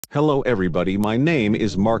Hello everybody, my name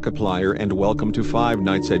is Markiplier and welcome to Five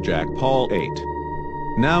Nights at Jack Paul 8.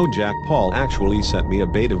 Now Jack Paul actually sent me a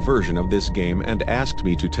beta version of this game and asked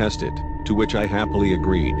me to test it, to which I happily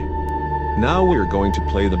agreed. Now we're going to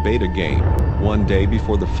play the beta game, one day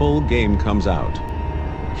before the full game comes out.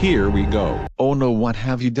 Here we go. Oh no, what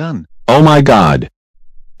have you done? Oh my god.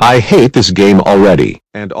 I hate this game already.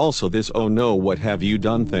 And also this oh no what have you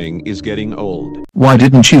done thing is getting old. Why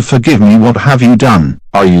didn't you forgive me? What have you done?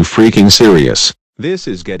 Are you freaking serious? This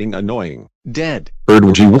is getting annoying. Dead.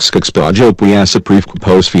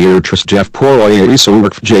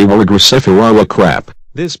 Crap.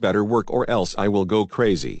 This better work or else I will go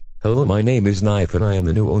crazy. Hello, my name is Knife and I am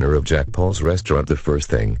the new owner of Jack Paul's restaurant. The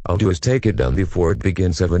first thing I'll do is take it down before it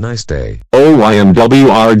begins. Have a nice day.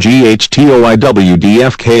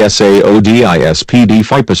 OYMWRGHTOIWDFKSAODISPD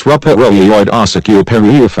Fipus Ruperoyoid Osaku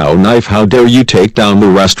Periufau Knife. How dare you take down the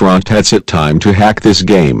restaurant? It's it time to hack this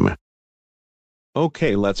game.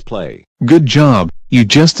 Okay, let's play. Good job, you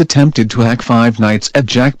just attempted to hack Five Nights at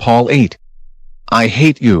Jack Paul 8. I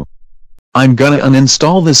hate you. I'm gonna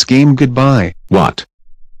uninstall this game. Goodbye. What?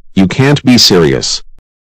 You can't be serious.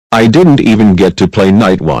 I didn't even get to play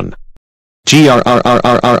night 1.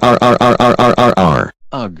 GRRRRRRRRRRRRR.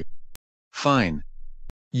 Ugh. Fine.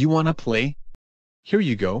 You wanna play? Here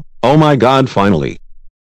you go. Oh my god, finally.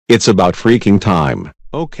 It's about freaking time.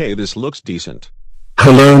 Okay, this looks decent.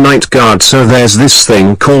 Hello Night Guard, so there's this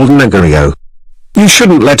thing called Negario. You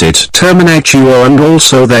shouldn't let it terminate you, and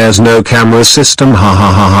also there's no camera system, ha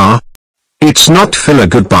ha ha ha. It's not filler.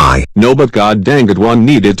 Goodbye. No, but god dang it, one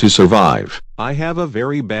needed to survive. I have a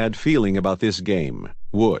very bad feeling about this game.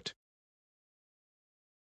 What?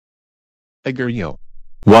 Agario.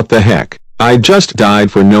 What the heck? I just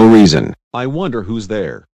died for no reason. I wonder who's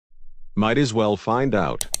there. Might as well find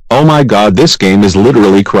out. Oh my god, this game is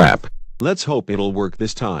literally crap. Let's hope it'll work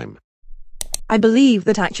this time. I believe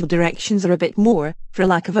that actual directions are a bit more, for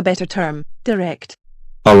lack of a better term, direct.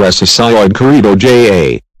 Arresisioid Corrido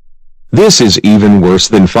JA. This is even worse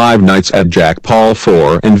than Five Nights at Jack Paul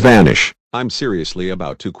 4 and Vanish. I'm seriously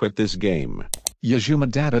about to quit this game.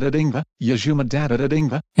 Yajuma dadadadingva, Yajuma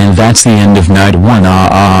dadadadingva. And that's the end of night 1.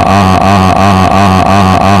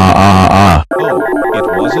 Oh,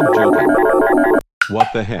 it wasn't joking.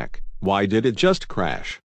 What the heck? Why did it just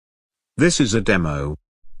crash? This is a demo.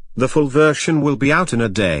 The full version will be out in a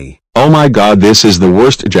day. Oh my god, this is the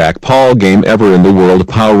worst Jack Paul game ever in the world.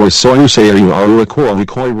 Power so you say you are a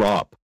koi rop.